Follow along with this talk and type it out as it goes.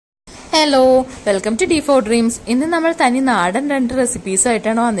Hello, welcome to D4 dreams. ഇന്ന് നമ്മൾ തനി നാടൻ 2 റെസിപ്പീസ്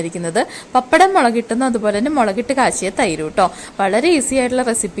ആയിട്ടാണ് വന്നിരിക്കുന്നത്. പപ്പടം മുളകിട്ടുന്ന അതുപോലെ തന്നെ മുളകിട്ട് കാച്ചിയ തൈര് കേട്ടോ. വളരെ ഈസി ആയിട്ടുള്ള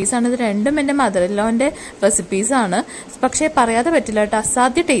റെസിപ്പീസ് ആണ്. ഇത് രണ്ടും എന്റെ മദർ-ഇൻ-ലോന്റെ റെസിപ്പീസ് ആണ്. പക്ഷേ പറയാതെ പറ്റില്ല കേട്ടോ,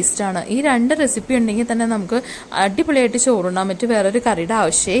 അസാധ്യ ടേസ്റ്റ് ആണ്. ഈ 2 റെസിപ്പി ഉണ്ടെങ്കിൽ തന്നെ നമുക്ക് അടിപൊളിയായിട്ട് ചോറുണ്ണാൻ പറ്റും. വേറൊരു കറിയുടെ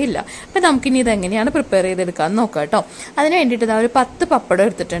ആവശ്യമേ ഇല്ല. അപ്പൊ നമുക്കിനി ഇതെങ്ങനെയാണ് പ്രിപ്പയർ ചെയ്തെടുക്കാന്ന് നോക്കാം കേട്ടോ. അതിന് വേണ്ടിയിട്ട് ഒരു 10 പപ്പടം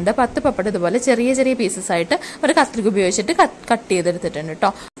എടുത്തിട്ടുണ്ട്. 10 പപ്പടം ഇതുപോലെ ചെറിയ ചെറിയ പീസസ് ആയിട്ട് ഒരു കത്രിക ഉപയോഗിച്ചിട്ട് കട്ട് ചെയ്തെടുത്തിട്ടുണ്ട്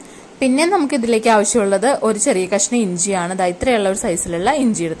കേട്ടോ. പിന്നെ നമുക്ക് ഇതിലേക്ക് ആവശ്യമുള്ളത് ഒരു ചെറിയ കഷ്ണം ഇഞ്ചിയാണ്. ഇത്രയുള്ള ഒരു സൈസിലുള്ള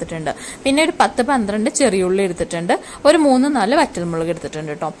ഇഞ്ചി എടുത്തിട്ടുണ്ട്. പിന്നെ ഒരു 10-12 ചെറിയുള്ളി എടുത്തിട്ടുണ്ട്. ഒരു 3-4 വറ്റൽമുളക്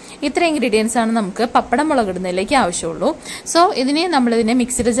എടുത്തിട്ടുണ്ട് കേട്ടോ. ഇത്ര ഇൻഗ്രീഡിയൻസ് ആണ് നമുക്ക് പപ്പടം മുളകിടുന്നതിലേക്ക് ആവശ്യമുള്ളൂ. സോ നമ്മളിതിനെ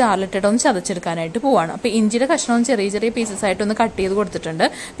മിക്സിയുടെ ജാറിലിട്ടിട്ട് ഒന്ന് ചതച്ചെടുക്കാനായിട്ട് പോവാണ്. അപ്പൊ ഇഞ്ചിയുടെ കഷ്ണവും ചെറിയ ചെറിയ പീസസ് ആയിട്ട് ഒന്ന് കട്ട് ചെയ്ത് കൊടുത്തിട്ടുണ്ട്.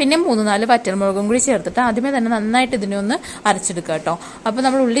 പിന്നെ 3-4 വറ്റൽമുളകും കൂടി ചേർത്തിട്ട് ആദ്യമേ തന്നെ നന്നായിട്ട് ഇതിനെ ഒന്ന് അരച്ചെടുക്കുക കേട്ടോ. അപ്പൊ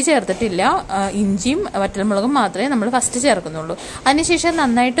നമ്മൾ ഉള്ളി ചേർത്തിട്ടില്ല, ഇഞ്ചിയും വറ്റൽമുളകും മാത്രമേ നമ്മൾ ഫസ്റ്റ് ചേർക്കുന്നുള്ളൂ. അതിനുശേഷം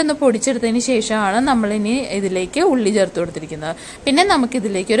നന്നായിട്ടൊന്ന് പൊടിച്ചെടുത്തതിന് ശേഷമാണ് നമ്മളിനി ഇതിലേക്ക് ഉള്ളി ചേർത്ത് കൊടുത്തിരിക്കുന്നത്. പിന്നെ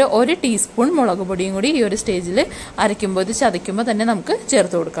നമുക്കിതിലേക്ക് ഒരു 1 ടീസ്പൂൺ മുളക് പൊടിയും കൂടി ഈ ഒരു സ്റ്റേജിൽ അരയ്ക്കുമ്പോൾ ഇത് ചതയ്ക്കുമ്പോൾ തന്നെ നമുക്ക്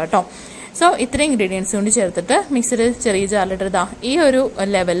ചേർത്ത് കൊടുക്കാം കേട്ടോ. സോ ഇത്ര ഇൻഗ്രീഡിയൻസ് കൊണ്ട് ചേർത്തിട്ട് മിക്സിയിൽ ചെറിയ ജാറിലിട്ട് ഈ ഒരു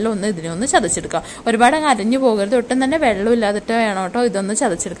ലെവലിൽ ഇതിനെ ഒന്ന് ചതച്ചെടുക്കുക. ഒരുപാട് അരഞ്ഞു പോകരുത്, ഒട്ടും തന്നെ വെള്ളം ഇല്ലാതിട്ട് വേണം കേട്ടോ ഇതൊന്ന്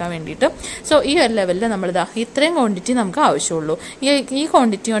ചതച്ചെടുക്കാൻ വേണ്ടിയിട്ട്. സോ ഈ ഒരു ലെവലിൽ നമ്മൾ ഇത്രയും ക്വാണ്ടിറ്റി നമുക്ക് ആവശ്യമുള്ളൂ. ഈ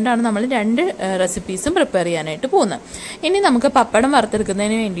ക്വാണ്ടിറ്റി കൊണ്ടാണ് നമ്മൾ 2 റെസിപ്പീസും പ്രിപ്പയർ ചെയ്യാനായിട്ട് പോകുന്നത്. ഇനി നമുക്ക് പപ്പടം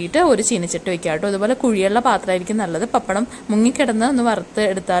വറുത്തെടുക്കുന്നതിന് വേണ്ടിയിട്ട് ഒരു ചീനച്ചട്ടി വെക്കാം കേട്ടോ. അതുപോലെ കുഴിയുള്ള പാത്രമായിരിക്കും നല്ലത്. പപ്പടം മുങ്ങിക്കിടന്ന് ഒന്ന് വറുത്ത്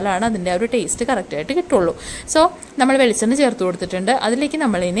എടുത്താലാണ് അതിൻ്റെ ഒരു ടേസ്റ്റ് കറക്റ്റായിട്ട് കിട്ടുള്ളൂ. സോ നമ്മൾ വെളിച്ചെണ്ണ ചേർത്ത് കൊടുത്തിട്ടുണ്ട്. അതിലേക്ക്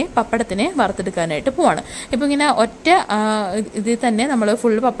നമ്മളിനി പപ്പടത്തിന് വറുത്തെടുക്കാനായിട്ട് പോവാണ്. ഇപ്പൊ ഇങ്ങനെ ഒറ്റ ഇതിൽ തന്നെ നമ്മൾ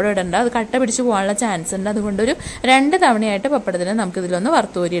ഫുൾ പപ്പടം ഇടണ്ട, അത് കട്ട പിടിച്ച് പോകാനുള്ള ചാൻസ് ഉണ്ട്. അതുകൊണ്ട് ഒരു 2 തവണയായിട്ട് പപ്പടത്തിന് നമുക്ക് ഇതിലൊന്ന്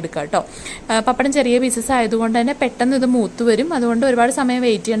വറുത്തോരി എടുക്കാം കേട്ടോ. പപ്പടം ചെറിയ പീസസ് ആയതുകൊണ്ട് തന്നെ പെട്ടെന്ന് ഇത് മൂത്ത് വരും. അതുകൊണ്ട് ഒരുപാട് സമയം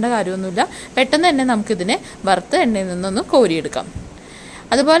വെയിറ്റ് ചെയ്യേണ്ട കാര്യമൊന്നുമില്ല. പെട്ടെന്ന് തന്നെ നമുക്കിതിനെ വറുത്ത് എണ്ണയിൽ നിന്നൊന്ന് കോരിയെടുക്കാം.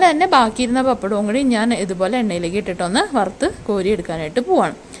 അതുപോലെ തന്നെ ബാക്കിയിരുന്ന പപ്പടവും കൂടി ഞാൻ ഇതുപോലെ എണ്ണയിലേക്ക് ഇട്ടിട്ടൊന്ന് വറുത്ത് കോരിയെടുക്കാനായിട്ട്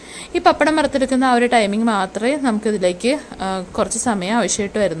പോവാണ്. ഈ പപ്പടം വറുത്തെടുക്കുന്ന ആ ഒരു ടൈമിംഗ് മാത്രമേ നമുക്കിതിലേക്ക് കുറച്ച് സമയം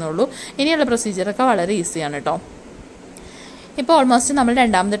ആവശ്യമായിട്ട് വരുന്നുള്ളൂ. ഇനിയുള്ള പ്രൊസീജിയറൊക്കെ വളരെ ഈസിയാണ് കേട്ടോ. ഇപ്പോൾ ഓൾമോസ്റ്റ് നമ്മൾ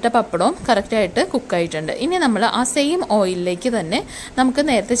 2ാമത്തെ പപ്പടവും കറക്റ്റായിട്ട് കുക്കായിട്ടുണ്ട്. ഇനി നമ്മൾ ആ സെയിം ഓയിലിലേക്ക് തന്നെ നമുക്ക്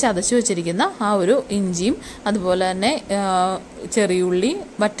നേരത്തെ ചതച്ചു വെച്ചിരിക്കുന്ന ആ ഒരു ഇഞ്ചിയും അതുപോലെ തന്നെ ചെറിയുള്ളി,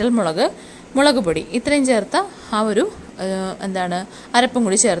 വറ്റൽമുളക്, മുളക് പൊടി ഇത്രയും ചേർത്ത ആ ഒരു അരപ്പും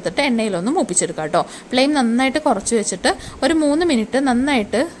കൂടി ചേർത്തിട്ട് എണ്ണയിലൊന്ന് മൂപ്പിച്ചെടുക്കാം കേട്ടോ. ഫ്ലെയിം നന്നായിട്ട് കുറച്ച് വെച്ചിട്ട് ഒരു 3 മിനിറ്റ്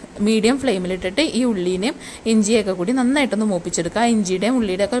നന്നായിട്ട് മീഡിയം ഫ്ലെയിമിലിട്ടിട്ട് ഈ ഉള്ളിനെയും ഇഞ്ചിയൊക്കെ കൂടി നന്നായിട്ടൊന്ന് മൂപ്പിച്ചെടുക്കുക. ഇഞ്ചിയുടെയും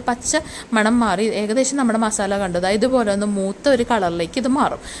ഉള്ളിയുടെ ഒക്കെ ഒരു പച്ച മണം മാറി ഏകദേശം നമ്മുടെ മസാല കണ്ടത് ഇതുപോലെ ഒന്ന് മൂത്ത ഒരു കളറിലേക്ക് ഇത്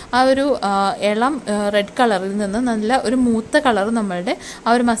മാറും. ആ ഒരു ഇളം റെഡ് കളറിൽ നിന്ന് നല്ല ഒരു മൂത്ത കളർ നമ്മളുടെ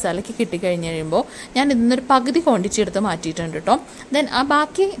ആ ഒരു മസാലയ്ക്ക് കിട്ടിക്കഴിഞ്ഞ് കഴിയുമ്പോൾ ഞാൻ ഇതിന്നൊരു പകുതി ക്വാണ്ടിറ്റി എടുത്ത് മാറ്റിയിട്ടുണ്ട് കേട്ടോ. ദെൻ ആ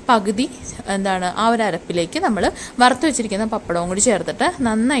ബാക്കി പകുതി ആ ഒരു അരപ്പിലേക്ക് നമ്മൾ വറുത്ത് വെച്ചിരിക്കുന്ന പപ്പടവും കൂടി ചേർത്തിട്ട്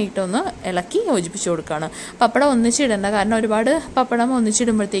നന്നായിട്ടൊന്ന് ഇളക്കി യോജിപ്പിച്ചു കൊടുക്കുകയാണ്. പപ്പടം ഒന്നിച്ചിടേണ്ട, കാരണം ഒരുപാട് പപ്പടം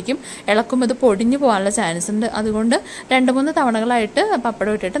ഒന്നിച്ചിടുമ്പോഴത്തേക്കും ഇളക്കുമ്പോൾ ഇത് പൊടിഞ്ഞു പോകാനുള്ള ചാൻസ് ഉണ്ട്. അതുകൊണ്ട് 2-3 തവണകളായിട്ട്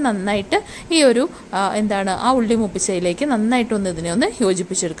പപ്പടം ഇട്ടിട്ട് നന്നായിട്ട് ഈ ഒരു ആ ഉള്ളി മൂപ്പിച്ചതിലേക്ക് നന്നായിട്ടൊന്ന് ഇതിനെ ഒന്ന്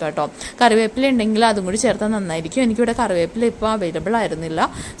യോജിപ്പിച്ചെടുക്കുക കേട്ടോ. കറിവേപ്പില ഉണ്ടെങ്കിൽ അതും കൂടി ചേർത്താൽ നന്നായിരിക്കും. എനിക്കിവിടെ കറിവേപ്പില ഇപ്പോൾ അവൈലബിൾ ആയിരുന്നില്ല.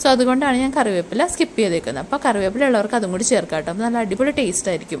 സോ അതുകൊണ്ടാണ് ഞാൻ കറിവേപ്പില സ്കിപ്പ് ചെയ്തേക്കുന്നത്. അപ്പോൾ കറിവേപ്പില ഉള്ളവർക്ക് അതും കൂടി ചേർക്കാം കേട്ടോ. നല്ല അടിപൊളി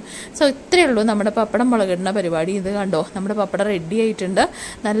ടേസ്റ്റ് ആയിരിക്കും. സോ ഇത്രയേ ഉള്ളൂ നമ്മുടെ പപ്പടം മുളകിടുന്ന പരിപാടി. ഇത് കണ്ടോ, നമ്മുടെ പപ്പടം റെഡി ആയിട്ടുണ്ട്.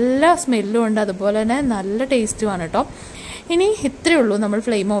 നല്ല സ്മെല്ലും ഉണ്ട്, അതുപോലെ തന്നെ നല്ല ടേസ്റ്റുമാണ് കേട്ടോ. ഇനി ഇത്രയേ ഉള്ളൂ, നമ്മൾ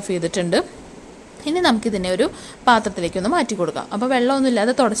ഫ്ലെയിം ഓഫ് ചെയ്തിട്ടുണ്ട്. ഇനി നമുക്കിതിനെ ഒരു പാത്രത്തിലേക്ക് ഒന്ന് മാറ്റി കൊടുക്കാം. അപ്പോൾ വെള്ളമൊന്നും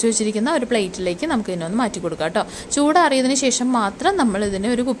ഇല്ലാതെ തുടച്ചു വെച്ചിരിക്കുന്ന ഒരു പ്ലേറ്റിലേക്ക് നമുക്ക് ഇതിനെ ഒന്ന് മാറ്റി കൊടുക്കാം കേട്ടോ. ചൂടാറിയതിന് ശേഷം മാത്രം നമ്മൾ ഇതിനെ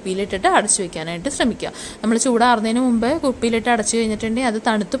ഒരു കുപ്പിയിലിട്ടിട്ട് അടച്ചു വെക്കാനായിട്ട് ശ്രമിക്കുക. നമ്മൾ ചൂടാറുന്നതിന് മുമ്പ് കുപ്പിയിലിട്ട് അടച്ചു കഴിഞ്ഞിട്ടുണ്ടെങ്കിൽ അത്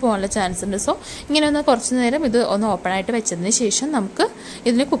തണുത്ത് പോകാനുള്ള ചാൻസ് ഉണ്ട്. സോ ഇങ്ങനെ ഒന്ന് കുറച്ച് നേരം ഇത് ഒന്ന് ഓപ്പണായിട്ട് വെച്ചതിന് ശേഷം നമുക്ക്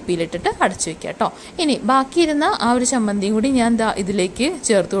ഇതിനെ കുപ്പിയിലിട്ടിട്ട് അടച്ചു വെക്കാം കേട്ടോ. ഇനി ബാക്കിയിരുന്ന ആ ഒരു ചമ്മന്തിയും കൂടി ഞാൻ ഇതിലേക്ക്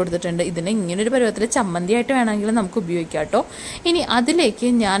ചേർത്ത് കൊടുത്തിട്ടുണ്ട്. ഇതിനെ ഇങ്ങനൊരു പരുവത്തിൽ ചമ്മന്തിയായിട്ട് വേണമെങ്കിൽ നമുക്ക് ഉപയോഗിക്കാം കേട്ടോ. ഇനി അതിലേക്ക്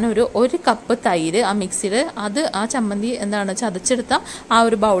ഞാനൊരു 1 കപ്പ് തൈര് ആ മിക്സിയിൽ ആ ചമ്മന്തി ചതച്ചെടുത്ത ആ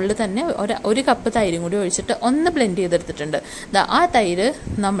ഒരു ബൗളിൽ തന്നെ 1 കപ്പ് തൈരും കൂടി ഒഴിച്ചിട്ട് ഒന്ന് ബ്ലെൻഡ് ചെയ്തെടുത്തിട്ടുണ്ട്. ആ തൈര്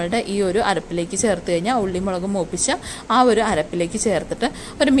നമ്മളുടെ ഈ ഒരു അരപ്പിലേക്ക് ചേർത്ത് കഴിഞ്ഞാൽ ഉള്ളിമുളകും മൂപ്പിച്ച ആ ഒരു അരപ്പിലേക്ക് ചേർത്തിട്ട്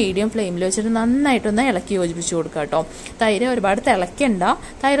ഒരു മീഡിയം ഫ്ലെയിമിൽ വെച്ചിട്ട് നന്നായിട്ടൊന്ന് ഇളക്കി യോജിപ്പിച്ച് കൊടുക്കുക കേട്ടോ. തൈര് ഒരുപാട് തിളയ്ക്കണ്ട,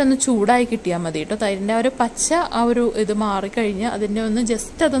 തൈരൊന്ന് ചൂടായി കിട്ടിയാൽ മതി കേട്ടോ. തൈരിൻ്റെ ആ ഒരു പച്ച ആ ഒരു ഇത് മാറിക്കഴിഞ്ഞ് അതിൻ്റെ ഒന്ന്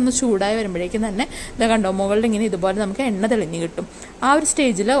ജസ്റ്റ് അതൊന്ന് ചൂടായി വരുമ്പോഴേക്കും തന്നെ ഇത് കണ്ടോ, മുകളിൽ ഇങ്ങനെ ഇതുപോലെ നമുക്ക് എണ്ണ തെളിഞ്ഞ് കിട്ടും. ആ ഒരു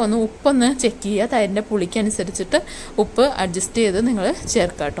സ്റ്റേജിൽ ഒന്ന് ഉപ്പൊന്ന് ചെക്ക് ചെയ്യുക. ചെയ്യുക. തൈരിൻ്റെ പുളിക്കനുസരിച്ചിട്ട് ഉപ്പ് അഡ്ജസ്റ്റ് ചെയ്ത് നിങ്ങൾ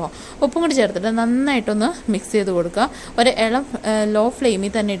ചേർക്കുക കേട്ടോ. ഉപ്പും കൂടി ചേർത്തിട്ട് നന്നായിട്ടൊന്ന് മിക്സ് ചെയ്ത് കൊടുക്കുക. ഒരു ഇളം ലോ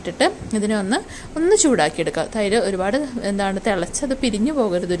ഫ്ലെയിമിൽ തന്നെ ഇട്ടിട്ട് ഇതിനെ ഒന്ന് ചൂടാക്കിയെടുക്കുക. തൈര് ഒരുപാട് തിളച്ചത് പിരിഞ്ഞു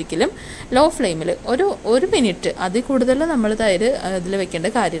പോകരുത് ഒരിക്കലും. ലോ ഫ്ലെയിമിൽ ഒരു മിനിറ്റ്, അതിൽ കൂടുതൽ നമ്മൾ തൈര് ഇതിൽ വെക്കേണ്ട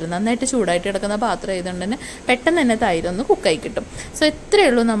കാര്യമില്ല. നന്നായിട്ട് ചൂടായിട്ട് കിടക്കുന്ന പാത്രം ആയതുകൊണ്ട് തന്നെ പെട്ടെന്ന് തന്നെ തൈരൊന്ന് കുക്കായി കിട്ടും. സോ ഇത്രയേ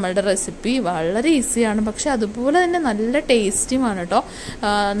ഉള്ളൂ നമ്മളുടെ റെസിപ്പി. വളരെ ഈസിയാണ്, പക്ഷെ അതുപോലെ തന്നെ നല്ല ടേസ്റ്റിയുമാണ് കേട്ടോ.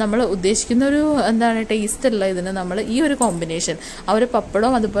 നമ്മൾ ഉദ്ദേശിക്കുന്ന ഒരു ടേസ്റ്റ് അല്ല ഇതിന്. നമ്മൾ ഈ ഒരു കോമ്പിനേഷൻ, ആ ഒരു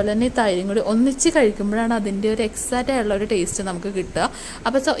പപ്പടവും അതുപോലെ തന്നെ ഈ തൈരും കൂടി ഒന്നിച്ച് കഴിക്കുമ്പോഴാണ് അതിൻ്റെ ഒരു എക്സാക്റ്റ് ആയിട്ടുള്ള ഒരു ടേസ്റ്റ് നമുക്ക് കിട്ടുക.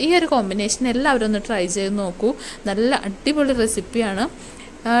 അപ്പോൾ സോ ഈ ഒരു കോമ്പിനേഷൻ എല്ലാവരും ഒന്ന് ട്രൈ ചെയ്ത് നോക്കൂ. നല്ല അടിപൊളി റെസിപ്പിയാണ്.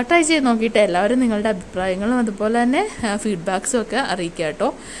 ട്രൈ ചെയ്ത് നോക്കിയിട്ട് എല്ലാവരും നിങ്ങളുടെ അഭിപ്രായങ്ങളും അതുപോലെ തന്നെ ഫീഡ്ബാക്സും ഒക്കെ അറിയിക്കുക കേട്ടോ.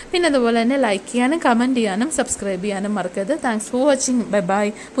 പിന്നെ അതുപോലെ തന്നെ ലൈക്ക് ചെയ്യാനും കമൻറ്റ് ചെയ്യാനും സബ്സ്ക്രൈബ് ചെയ്യാനും മറക്കരുത്. Thanks for watching. Bye bye.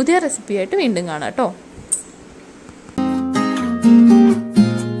 പുതിയ റെസിപ്പിയായിട്ട് വീണ്ടും കാണാം കേട്ടോ.